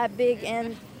something that big,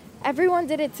 and everyone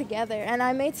did it together. And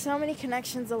I made so many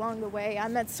connections along the way. I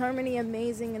met so many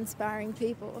amazing, inspiring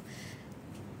people.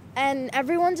 And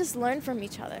everyone just learned from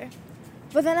each other.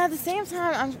 But then at the same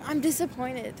time, I'm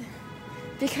disappointed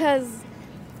because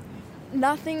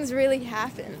nothing's really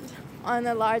happened on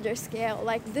a larger scale.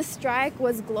 Like, this strike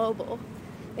was global.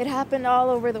 It happened all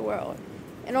over the world,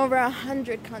 in over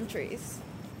 100 countries.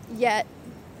 Yet,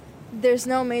 there's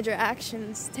no major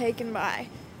actions taken by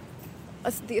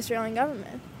the Australian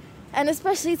government. And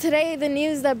especially today, the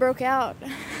news that broke out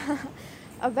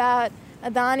about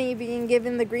Adani being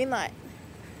given the green light.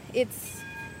 It's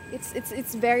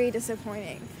very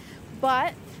disappointing.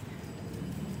 But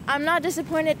I'm not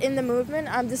disappointed in the movement,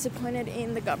 I'm disappointed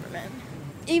in the government.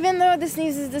 Even though this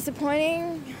news is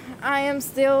disappointing, I am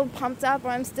still pumped up,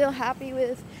 I'm still happy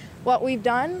with what we've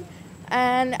done.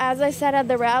 And as I said at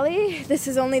the rally, this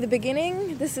is only the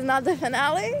beginning, this is not the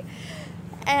finale.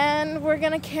 And we're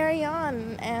gonna carry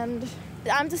on. And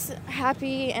I'm just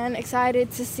happy and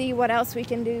excited to see what else we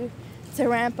can do to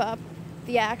ramp up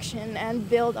the action and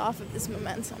build off of this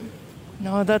momentum.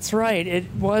 No, that's right.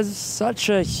 It was such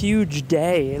a huge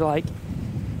day,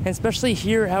 and especially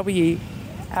here,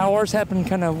 ours happened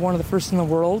kind of one of the first in the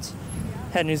world.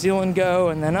 Had New Zealand go,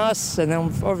 and then us, and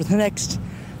then over the next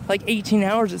 18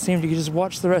 hours, it seemed you could just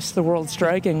watch the rest of the world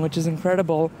striking, which is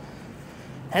incredible.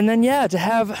 And then, to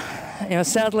have,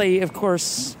 sadly, of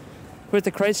course, with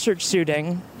the Christchurch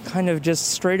shooting, kind of just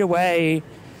straight away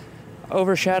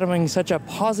overshadowing such a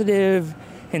positive,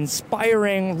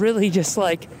 inspiring, really just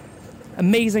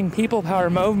amazing people power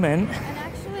movement. And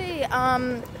actually,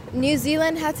 New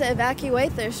Zealand had to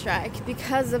evacuate their strike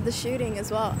because of the shooting as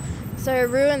well. So it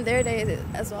ruined their day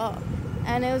as well.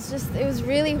 And it was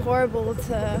really horrible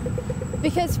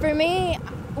because for me,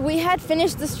 we had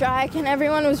finished the strike and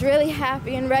everyone was really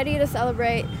happy and ready to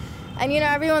celebrate. And,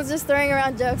 everyone's just throwing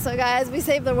around jokes. So, guys, we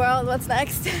saved the world. What's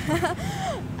next?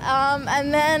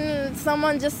 And then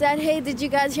someone just said, hey, did you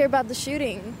guys hear about the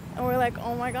shooting? And we're like,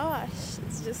 oh, my gosh.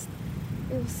 It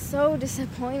was so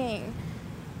disappointing.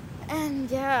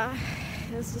 And, yeah,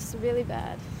 it was just really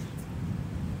bad.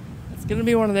 It's going to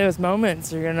be one of those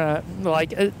moments you're going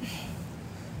to,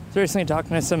 seriously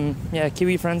talking to some,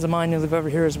 Kiwi friends of mine who live over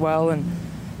here as well. And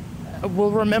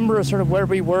we'll remember sort of where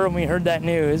we were when we heard that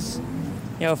news.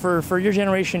 For your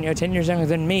generation, 10 years younger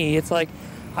than me, it's like,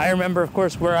 I remember, of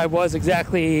course, where I was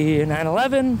exactly in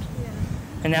 9/11,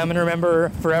 and now I'm going to remember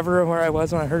forever where I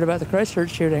was when I heard about the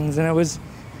Christchurch shootings, and it was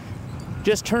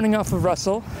just turning off of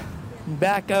Russell,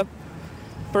 back up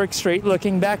Burke Street,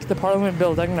 looking back at the Parliament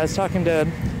building, and I was talking to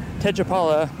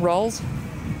Tejapala Rawls,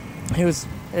 who was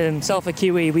himself a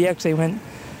Kiwi. We actually went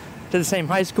to the same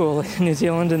high school in New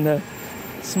Zealand in the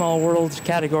small world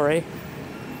category.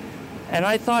 And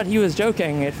I thought he was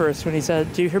joking at first when he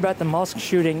said, do you hear about the mosque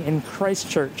shooting in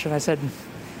Christchurch? And I said,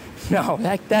 no,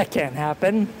 that can't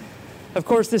happen. Of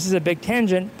course, this is a big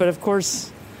tangent, but of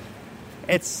course,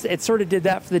 it sort of did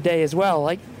that for the day as well.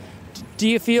 Like, do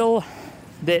you feel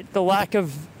that the lack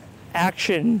of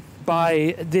action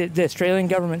by the Australian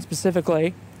government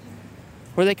specifically,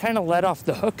 were they kind of let off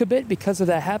the hook a bit because of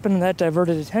that happened and that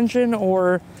diverted attention?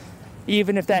 Or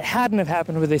even if that hadn't have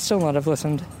happened, would they still not have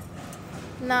listened?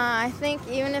 Nah, I think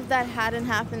even if that hadn't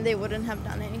happened, they wouldn't have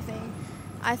done anything.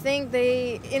 I think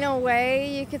they, in a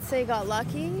way, you could say got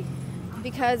lucky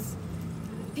because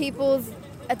people's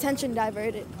attention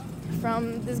diverted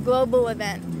from this global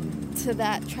event to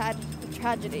that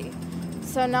tragedy.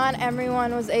 So not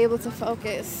everyone was able to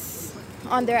focus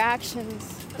on their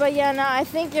actions. But I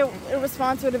think the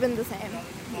response would have been the same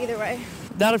either way.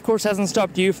 That, of course, hasn't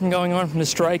stopped you from going on from the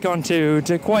strike on to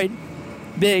quite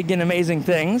big and amazing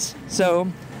things. So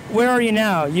where are you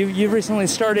now? You've recently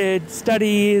started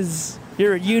studies.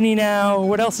 You're at uni now.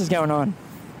 What else is going on?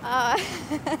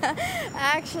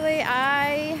 Actually,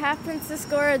 I happened to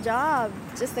score a job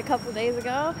just a couple days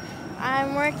ago.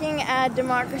 I'm working at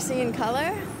Democracy in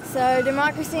Color. So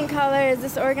Democracy in Color is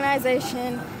this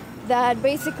organization that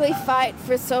basically fight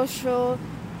for social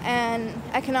and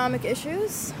economic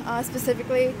issues,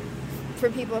 specifically for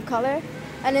people of color.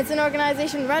 And it's an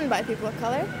organization run by people of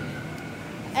color.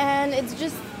 And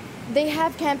they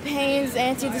have campaigns,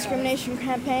 anti-discrimination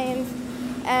campaigns,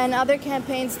 and other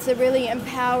campaigns to really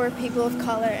empower people of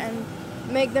color and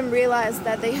make them realize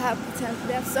that they have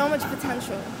so much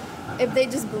potential if they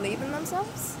just believe in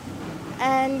themselves.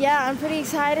 And I'm pretty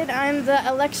excited. I'm the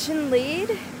election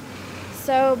lead.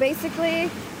 So basically,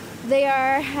 they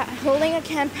are holding a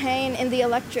campaign in the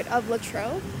electorate of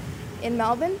Latrobe in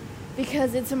Melbourne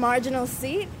because it's a marginal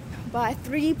seat by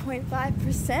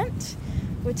 3.5%,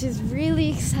 which is really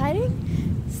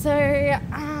exciting. So,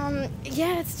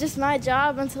 it's just my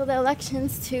job until the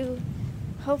elections to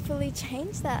hopefully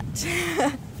change that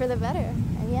for the better.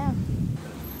 And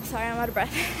sorry, I'm out of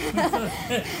breath.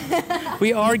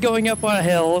 We are going up on a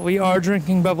hill. We are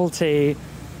drinking bubble tea.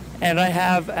 And I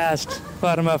have asked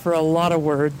Fatima for a lot of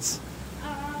words.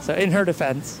 So in her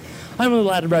defense, I'm a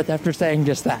little out of breath after saying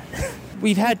just that.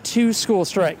 We've had 2 school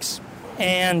strikes,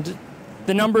 and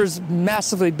the numbers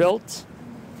massively built,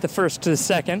 the first to the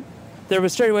second. There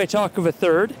was straight away talk of a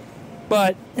third,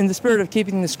 but in the spirit of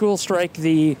keeping the school strike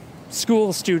the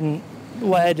school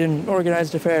student-led and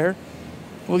organized affair,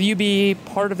 will you be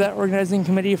part of that organizing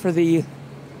committee for the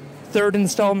third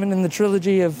installment in the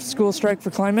trilogy of School Strike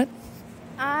for Climate?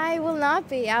 I will not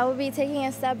be. I will be taking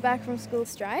a step back from school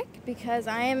strike because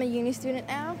I am a uni student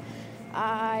now.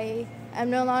 I am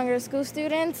no longer a school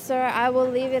student, so I will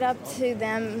leave it up to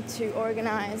them to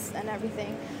organize and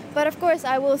everything. But of course,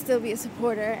 I will still be a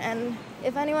supporter, and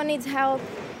if anyone needs help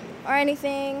or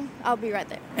anything, I'll be right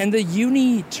there. And the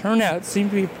uni turnout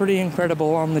seemed to be pretty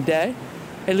incredible on the day.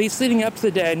 At least leading up to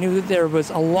the day, I knew that there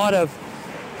was a lot of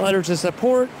letters of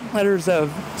support, letters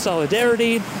of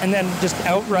solidarity, and then just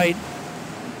outright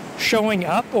showing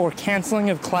up or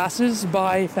cancelling of classes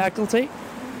by faculty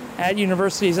at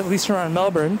universities, at least around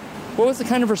Melbourne. What was the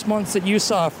kind of response that you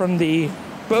saw from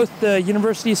both the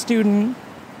university student,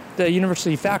 the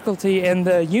university faculty, and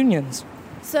the unions?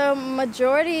 So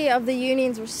majority of the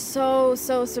unions were so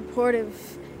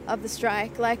supportive of the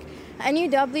strike. Like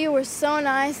NUW were so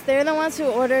nice. They're the ones who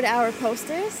ordered our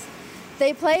posters.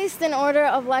 They placed an order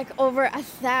of over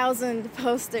 1,000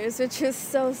 posters, which was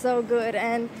so good.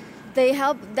 And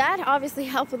that obviously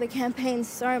helped with the campaign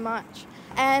so much.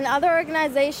 And other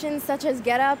organizations such as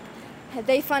Get Up,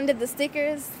 they funded the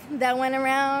stickers that went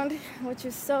around, which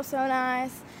was so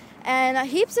nice. And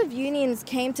heaps of unions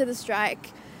came to the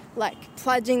strike, like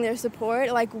pledging their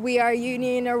support, like we are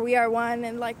union or we are one,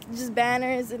 and like just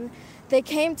banners, and they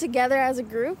came together as a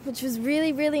group, which was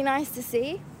really, really nice to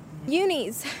see.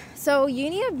 Unis. So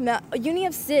Uni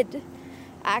of Sid,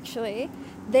 actually,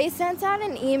 they sent out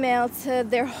an email to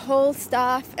their whole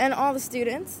staff and all the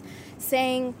students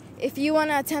saying, if you want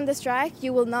to attend the strike,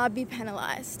 you will not be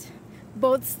penalized.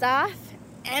 Both staff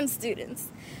and students.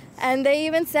 And they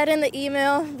even said in the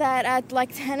email that at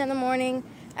like 10 in the morning,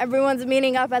 everyone's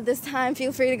meeting up at this time,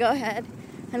 feel free to go ahead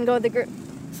and go with the group.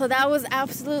 So that was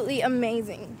absolutely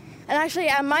amazing. And actually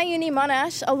at my uni,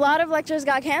 Monash, a lot of lectures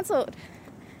got canceled.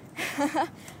 A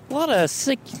lot of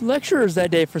sick lecturers that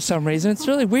day for some reason. It's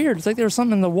really weird. It's like there was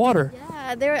something in the water.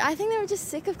 Yeah, I think they were just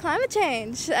sick of climate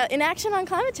change, inaction on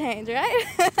climate change, right?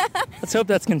 Let's hope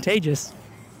that's contagious.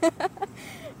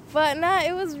 But no,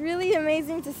 it was really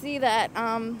amazing to see that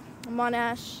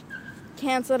Monash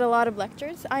canceled a lot of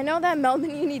lectures. I know that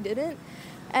Melbourne Uni didn't,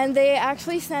 and they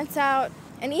actually sent out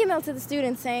an email to the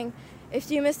students saying,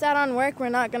 if you missed out on work, we're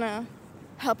not going to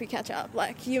help you catch up.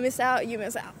 Like, you miss out, you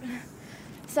miss out.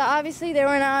 So obviously they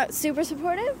were not super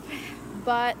supportive,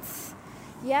 but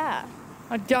yeah.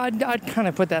 I'd kind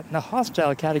of put that in the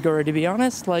hostile category, to be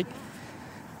honest. Like,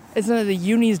 isn't it the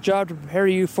uni's job to prepare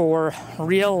you for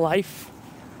real life?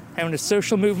 And when a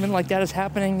social movement like that is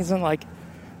happening, isn't like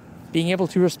being able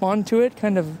to respond to it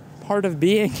kind of part of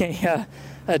being a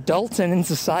adult and in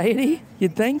society,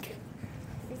 you'd think?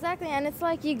 Exactly, and it's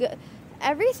like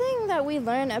everything that we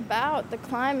learn about the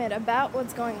climate, about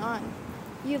what's going on,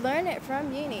 you learn it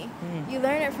from uni. You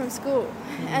learn it from school.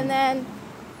 And then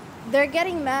they're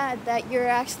getting mad that you're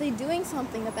actually doing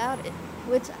something about it,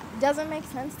 which doesn't make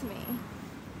sense to me.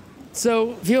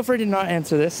 So feel free to not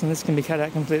answer this, and this can be cut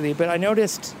out completely, but I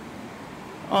noticed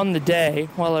on the day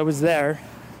while I was there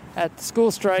at the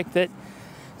school strike that,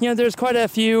 there's quite a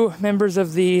few members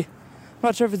of I'm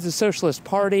not sure if it's the Socialist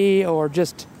Party or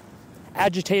just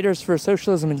agitators for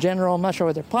socialism in general. I'm not sure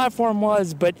what their platform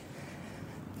was, but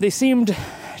they seemed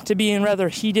to be in rather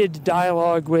heated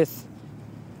dialogue with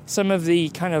some of the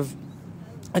kind of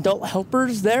adult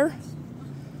helpers there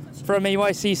from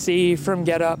AYCC, from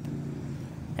Get Up.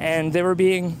 And they were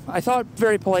being, I thought,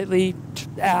 very politely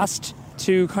asked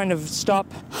to kind of stop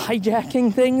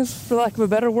hijacking things, for lack of a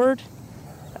better word.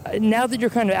 Now that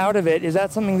you're kind of out of it, is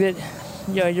that something that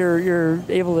you're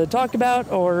able to talk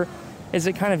about, or is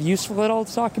it kind of useful at all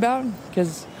to talk about?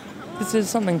 Because this is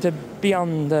something to be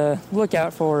on the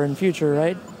lookout for in future,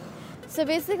 right? So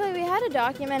basically, we had a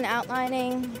document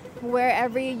outlining where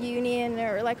every union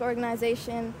or like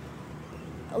organization,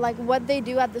 like what they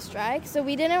do at the strike. So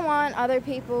we didn't want other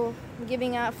people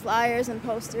giving out flyers and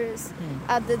posters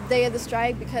at the day of the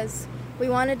strike, because we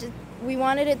wanted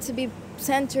it to be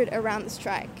centered around the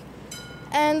strike.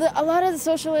 And a lot of the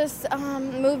socialist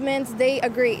movements, they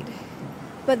agreed.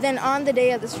 But then on the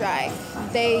day of the strike,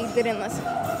 they didn't listen.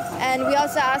 And we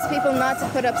also asked people not to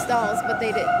put up stalls, but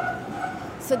they did.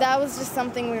 So that was just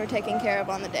something we were taking care of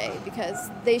on the day, because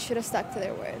they should have stuck to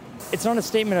their word. It's not a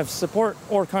statement of support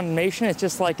or condemnation. It's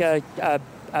just like a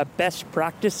best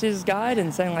practices guide,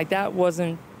 and saying like that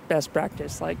wasn't best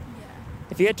practice. Like,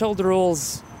 if you get told the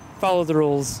rules, follow the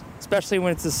rules, especially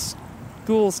when it's a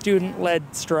school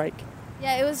student-led strike.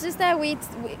 Yeah, it was just that we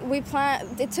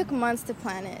planned. It took months to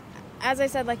plan it. As I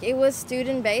said, like, it was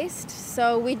student-based,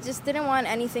 so we just didn't want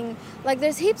anything. Like,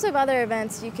 there's heaps of other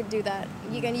events you could do that.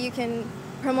 You can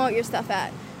promote your stuff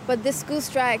at. But this school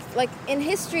strike, like, in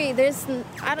history,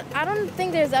 I don't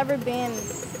think there's ever been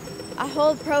a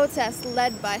whole protest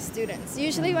led by students.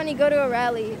 Usually when you go to a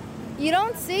rally, you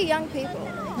don't see young people.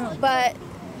 But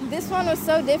this one was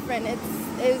so different.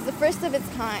 It was the first of its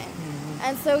kind.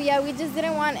 And so, yeah, we just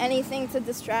didn't want anything to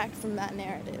distract from that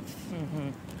narrative.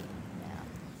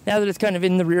 Now that it's kind of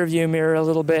in the rearview mirror a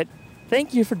little bit,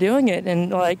 thank you for doing it.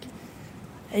 And,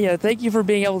 thank you for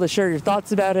being able to share your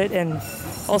thoughts about it, and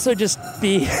also just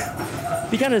be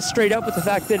kind of straight up with the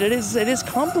fact that it is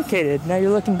complicated. Now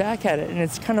you're looking back at it, and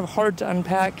it's kind of hard to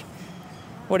unpack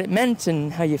what it meant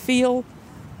and how you feel.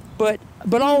 But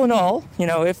all in all,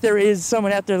 if there is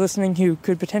someone out there listening who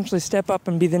could potentially step up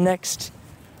and be the next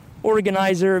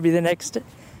organizer, be the next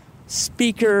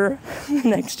speaker, the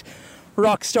next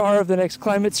rock star of the next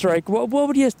climate strike, what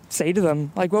would you say to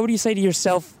them? Like, what would you say to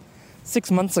yourself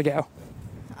 6 months ago?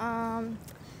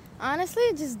 Honestly,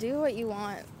 just do what you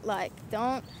want. Like,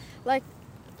 don't,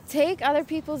 take other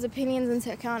people's opinions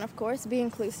into account, of course, be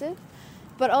inclusive.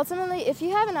 But ultimately, if you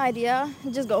have an idea,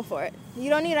 just go for it. You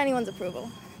don't need anyone's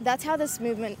approval. That's how this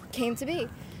movement came to be.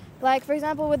 Like, for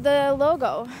example, with the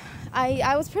logo,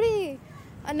 I was pretty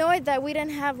annoyed that we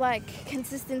didn't have like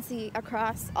consistency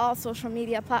across all social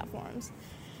media platforms.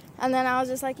 And then I was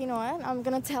just like, you know what, I'm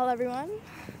gonna tell everyone,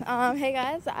 hey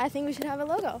guys, I think we should have a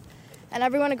logo. And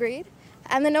everyone agreed.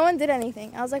 And then no one did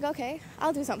anything. I was like, okay,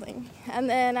 I'll do something. And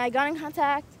then I got in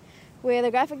contact with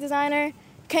a graphic designer,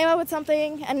 came up with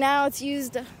something, and now it's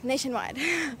used nationwide.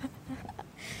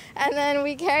 And then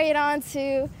we carried on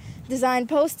to design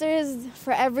posters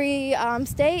for every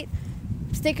state,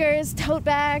 stickers, tote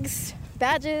bags,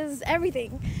 badges,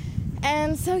 everything.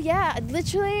 And so yeah,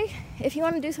 literally, if you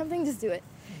want to do something, just do it.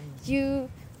 You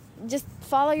just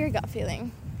follow your gut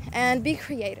feeling and be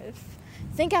creative.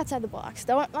 Think outside the box.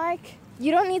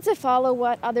 You don't need to follow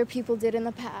what other people did in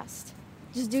the past.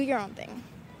 Just do your own thing.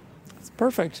 It's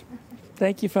perfect.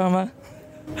 Thank you, Fama.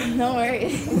 No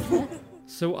worries.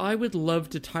 So I would love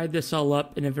to tie this all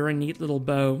up in a very neat little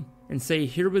bow and say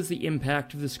here was the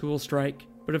impact of the school strike.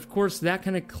 But of course, that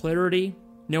kind of clarity,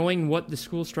 knowing what the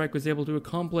school strike was able to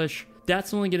accomplish,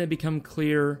 that's only going to become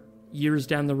clear years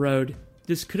down the road.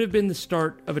 This could have been the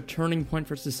start of a turning point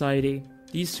for society.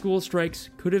 These school strikes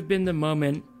could have been the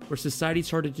moment where society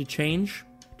started to change,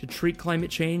 to treat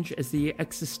climate change as the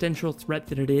existential threat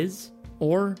that it is,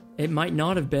 or it might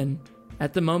not have been.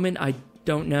 At the moment, I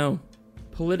don't know.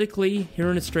 Politically, here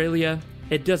in Australia,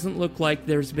 it doesn't look like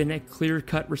there's been a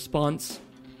clear-cut response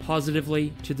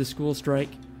positively to the school strike.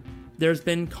 There's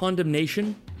been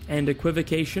condemnation and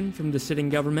equivocation from the sitting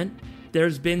government.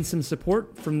 There's been some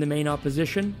support from the main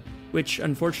opposition, which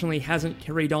unfortunately hasn't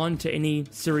carried on to any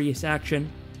serious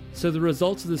action. So the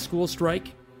results of the school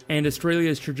strike and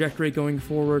Australia's trajectory going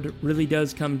forward really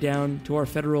does come down to our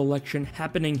federal election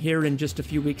happening here in just a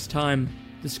few weeks' time.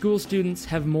 The school students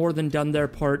have more than done their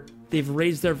part. They've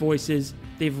raised their voices,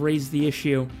 they've raised the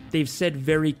issue, they've said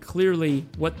very clearly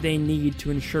what they need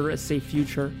to ensure a safe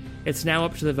future. It's now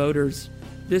up to the voters.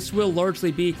 This will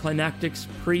largely be Climactic's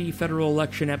pre-federal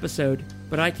election episode,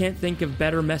 but I can't think of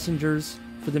better messengers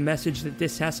for the message that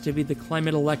this has to be the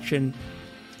climate election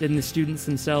than the students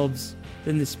themselves,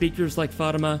 than the speakers like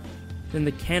Fatima, than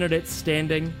the candidates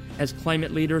standing as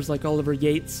climate leaders like Oliver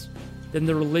Yates, than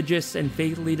the religious and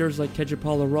faith leaders like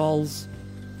Tejapala Rawls,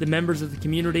 the members of the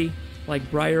community like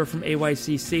Breyer from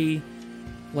AYCC,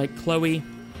 like Chloe,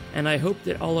 and I hope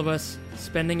that all of us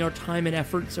spending our time and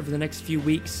efforts over the next few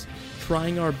weeks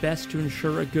trying our best to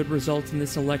ensure a good result in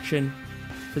this election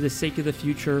for the sake of the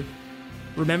future.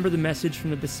 Remember the message from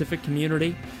the Pacific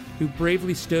community who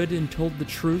bravely stood and told the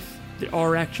truth that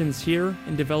our actions here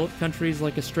in developed countries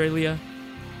like Australia,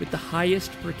 with the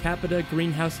highest per capita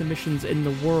greenhouse emissions in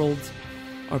the world,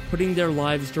 are putting their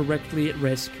lives directly at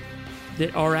risk.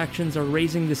 That our actions are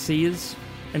raising the seas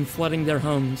and flooding their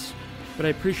homes. But I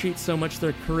appreciate so much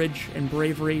their courage and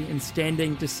bravery in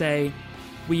standing to say,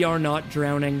 we are not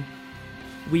drowning,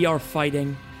 we are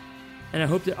fighting. And I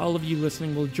hope that all of you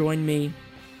listening will join me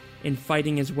in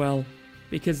fighting as well,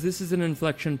 because this is an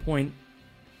inflection point.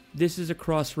 This is a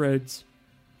crossroads.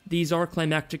 These are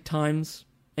climactic times,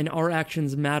 and our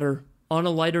actions matter. On a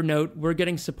lighter note, we're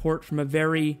getting support from a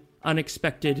very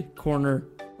unexpected corner.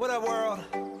 What up, world?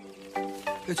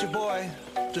 It's your boy,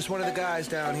 just one of the guys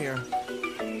down here.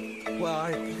 Well,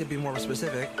 I could be more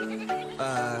specific.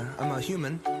 I'm a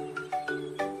human,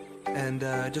 and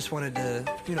just wanted to,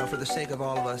 for the sake of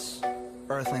all of us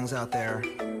Earthlings out there,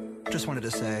 just wanted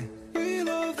to say, we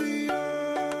love the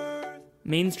Earth.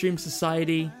 Mainstream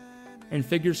society and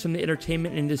figures from the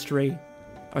entertainment industry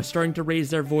are starting to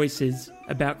raise their voices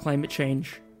about climate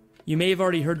change. You may have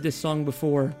already heard this song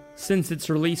before. Since its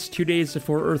release 2 days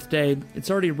before Earth Day, it's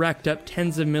already racked up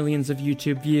tens of millions of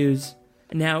YouTube views.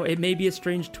 Now, it may be a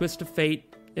strange twist of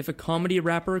fate if a comedy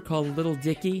rapper called Little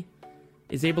Dicky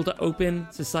is able to open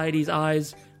society's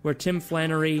eyes where Tim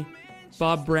Flannery,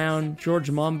 Bob Brown,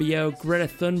 George Monbiot, Greta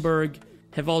Thunberg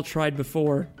have all tried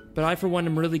before. But I, for one,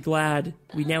 am really glad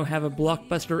we now have a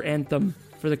blockbuster anthem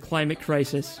for the climate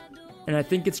crisis. And I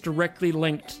think it's directly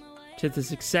linked to the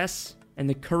success and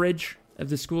the courage of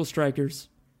the school strikers.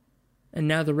 And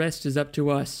now the rest is up to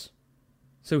us.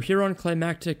 So here on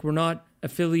Climactic, we're not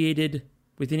affiliated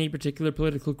with any particular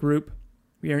political group.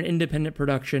 We are an independent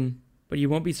production. But you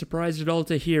won't be surprised at all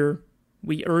to hear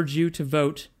we urge you to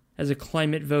vote as a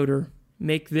climate voter.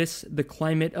 Make this the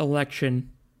climate election.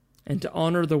 And to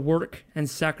honor the work and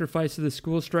sacrifice of the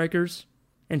school strikers,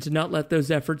 and to not let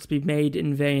those efforts be made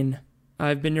in vain.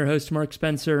 I've been your host, Mark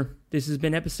Spencer. This has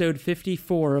been episode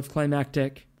 54 of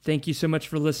Climactic. Thank you so much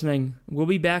for listening. We'll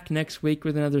be back next week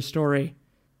with another story.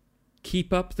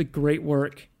 Keep up the great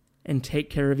work, and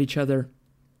take care of each other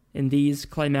in these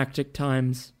climactic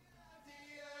times.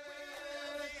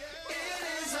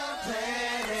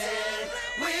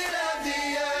 We love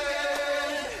the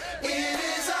earth. It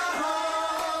is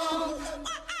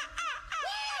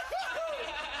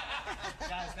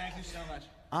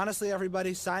Honestly,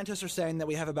 everybody, scientists are saying that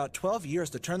we have about 12 years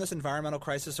to turn this environmental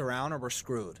crisis around or we're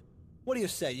screwed. What do you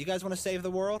say? You guys want to save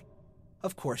the world?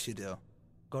 Of course you do.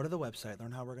 Go to the website,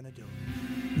 learn how we're going to do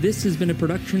it. This has been a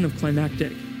production of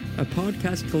Climactic, a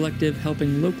podcast collective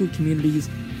helping local communities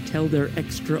tell their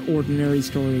extraordinary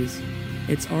stories.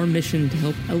 It's our mission to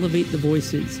help elevate the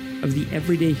voices of the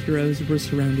everyday heroes we're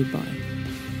surrounded by,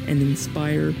 and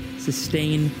inspire,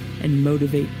 sustain, and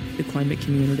motivate the climate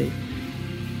community.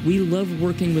 We love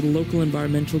working with local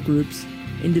environmental groups,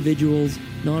 individuals,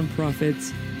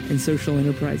 nonprofits, and social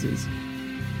enterprises.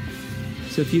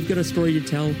 So if you've got a story to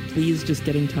tell, please just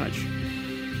get in touch.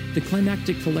 The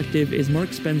Climactic Collective is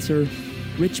Mark Spencer,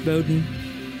 Rich Bowden,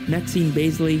 Maxine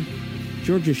Baisley,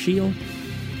 Georgia Scheel,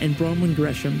 and Bronwyn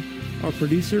Gresham. Our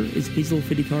producer is Hazel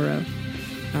Fidicaro.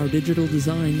 Our digital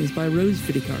design is by Rose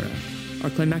Fidicaro.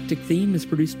 Our climactic theme is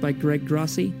produced by Greg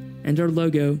Grossi, and our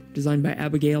logo designed by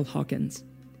Abigail Hawkins.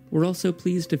 We're also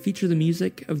pleased to feature the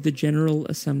music of the General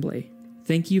Assembly.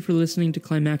 Thank you for listening to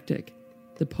Climactic,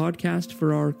 the podcast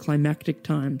for our climactic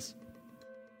times.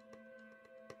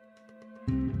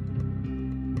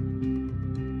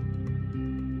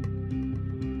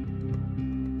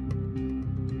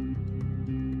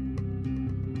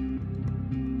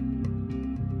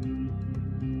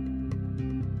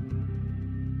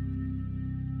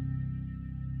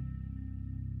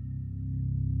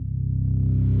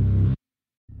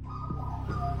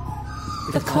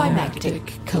 The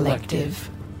Climactic Collective.